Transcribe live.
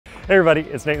Hey everybody,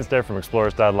 it's Nate and Steph from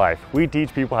EXPLORIST.life. We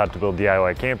teach people how to build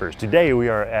DIY campers. Today we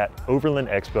are at Overland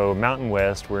Expo Mountain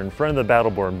West. We're in front of the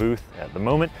Battleborn booth at the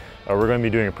moment. We're going to be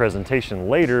doing a presentation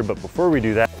later, but before we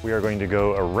do that, we are going to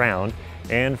go around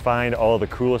and find all the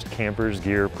coolest campers,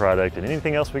 gear, product, and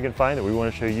anything else we can find that we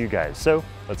want to show you guys. So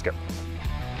let's go.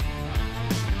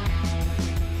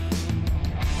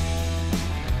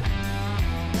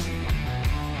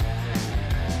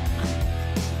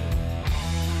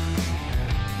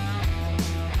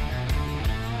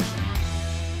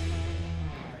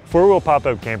 Four-wheel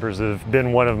pop-up campers have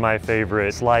been one of my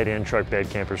favorite slide-in truck bed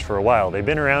campers for a while. They've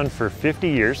been around for 50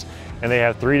 years and they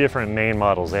have three different main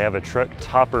models. They have a truck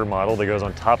topper model that goes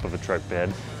on top of a truck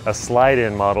bed, a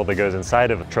slide-in model that goes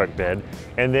inside of a truck bed,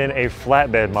 and then a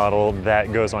flatbed model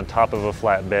that goes on top of a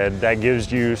flatbed that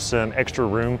gives you some extra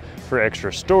room for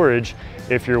extra storage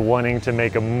if you're wanting to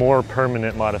make a more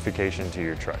permanent modification to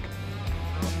your truck.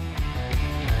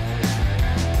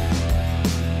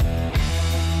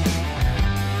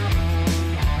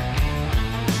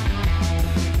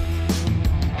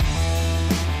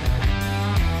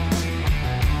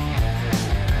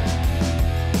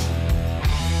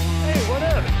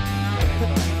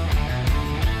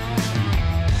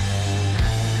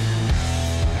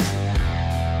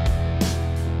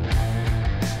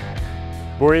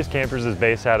 Boreas Campers is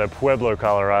based out of Pueblo,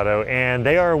 Colorado, and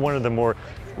they are one of the more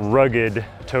rugged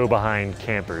tow-behind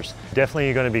campers.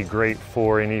 Definitely going to be great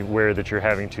for anywhere that you're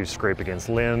having to scrape against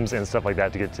limbs and stuff like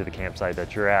that to get to the campsite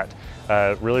that you're at.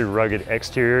 Really rugged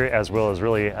exterior as well as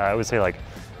really, I would say, like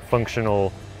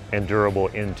functional and durable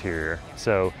interior.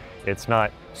 So it's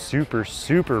not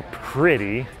super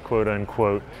pretty, quote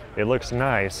unquote. It looks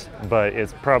nice, but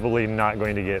it's probably not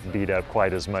going to get beat up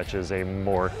quite as much as a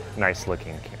more nice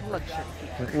looking camper.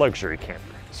 Luxury camper.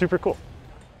 Super cool.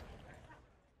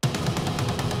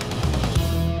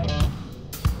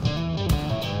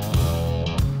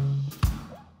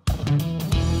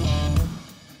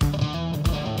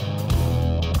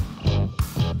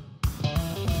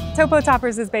 Topo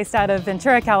Toppers is based out of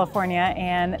Ventura, California,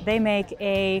 and they make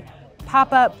a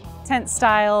pop-up tent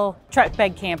style truck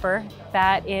bed camper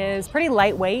that is pretty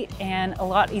lightweight and a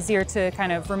lot easier to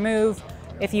kind of remove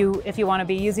if you want to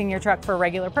be using your truck for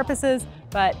regular purposes,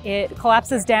 but it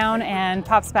collapses down and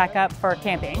pops back up for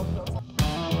camping.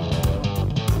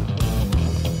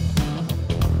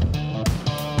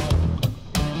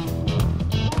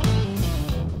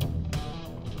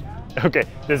 Okay,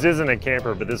 this isn't a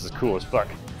camper, but this is cool as fuck.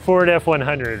 Ford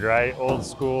F-100, right? Old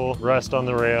school, rust on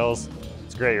the rails.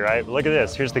 It's great, right? But look at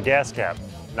this, here's the gas cap.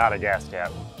 Not a gas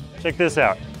cap. Check this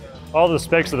out. All the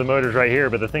specs of the motor's right here,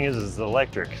 but the thing is it's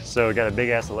electric. So it got a big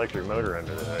ass electric motor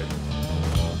under the hood.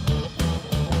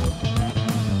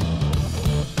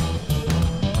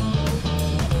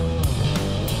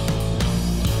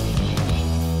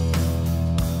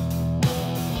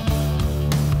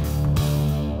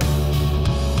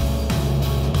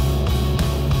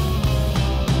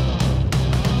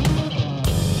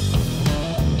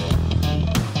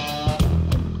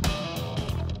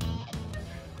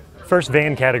 First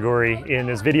van category in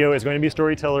this video is going to be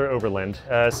Storyteller Overland.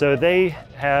 So they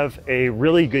have a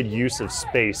really good use of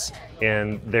space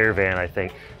in their van, I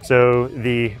think. So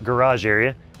the garage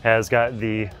area has got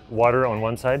the water on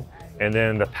one side and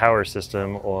then the power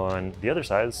system on the other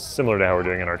side, similar to how we're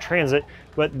doing in our Transit,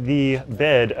 but the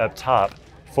bed up top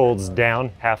folds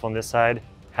down, half on this side,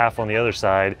 half on the other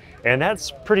side, and that's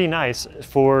pretty nice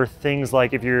for things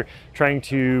like if you're trying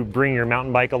to bring your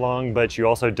mountain bike along but you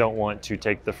also don't want to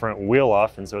take the front wheel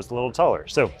off, and so it's a little taller.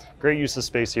 So great use of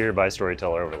space here by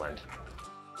Storyteller Overland.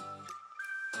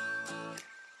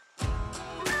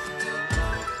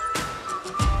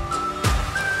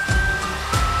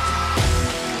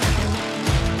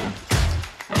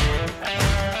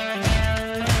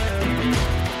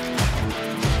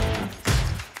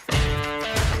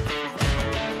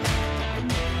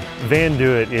 Van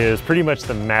Duit is pretty much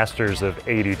the masters of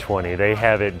 80-20. They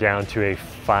have it down to a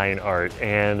fine art,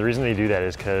 and the reason they do that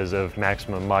is because of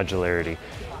maximum modularity.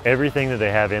 Everything that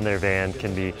they have in their van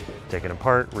can be taken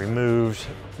apart, removed,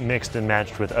 mixed and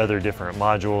matched with other different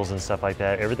modules and stuff like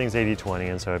that. Everything's 80-20,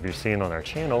 and so if you're seeing on our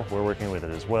channel, we're working with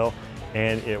it as well,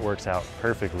 and it works out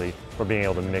perfectly for being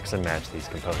able to mix and match these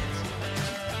components.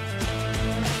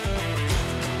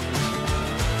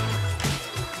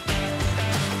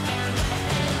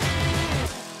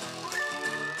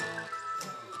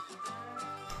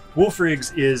 Wolf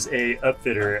Rigs is a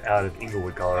upfitter out of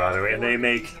Inglewood, Colorado, and they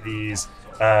make these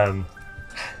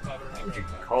what you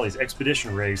can call these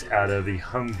expedition rigs out of the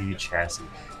Humvee chassis.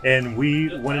 And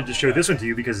we wanted to show this one to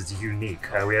you because it's unique.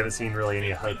 We haven't seen really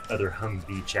any other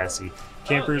Humvee chassis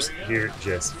campers here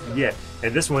just yet.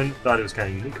 And this one thought it was kind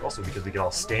of unique also because we can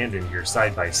all stand in here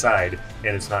side by side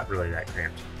and it's not really that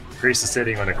cramped. Grace is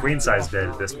sitting on a queen size bed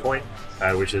at this point,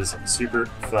 which is super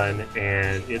fun,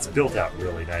 and it's built out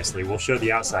really nicely. We'll show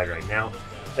the outside right now,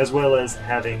 as well as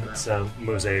having some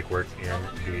mosaic work in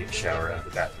the shower of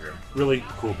the bathroom. Really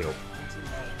cool build.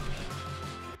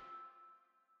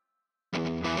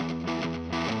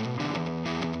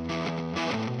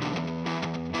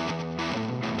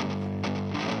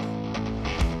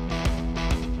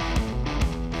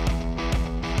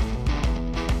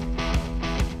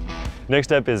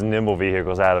 Next up is Nimble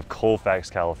Vehicles out of Colfax,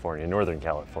 California, Northern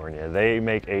California. They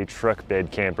make a truck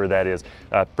bed camper that is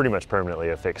pretty much permanently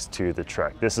affixed to the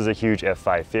truck. This is a huge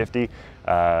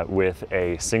F550 with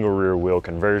a single rear wheel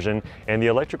conversion, and the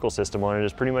electrical system on it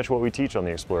is pretty much what we teach on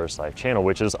the Explorist Life channel,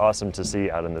 which is awesome to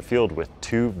see out in the field with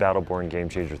two Battleborn Game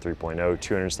Changer 3.0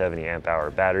 270 amp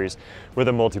hour batteries with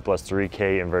a Multi-Plus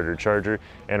 3K inverter charger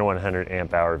and a 100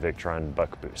 amp hour Victron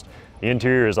buck boost. The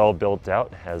interior is all built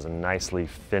out, has a nicely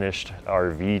finished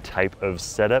RV type of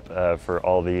setup for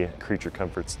all the creature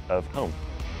comforts of home.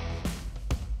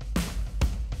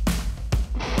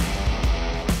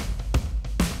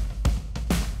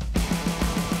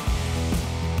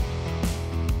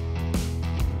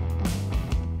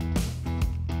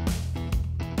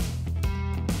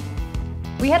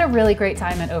 We had a really great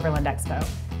time at Overland Expo.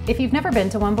 If you've never been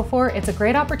to one before, it's a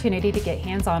great opportunity to get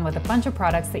hands-on with a bunch of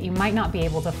products that you might not be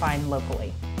able to find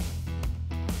locally.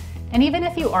 And even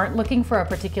if you aren't looking for a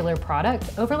particular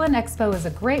product, Overland Expo is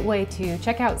a great way to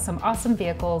check out some awesome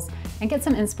vehicles and get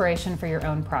some inspiration for your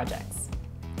own projects.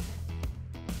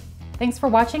 Thanks for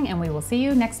watching, and we will see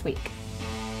you next week.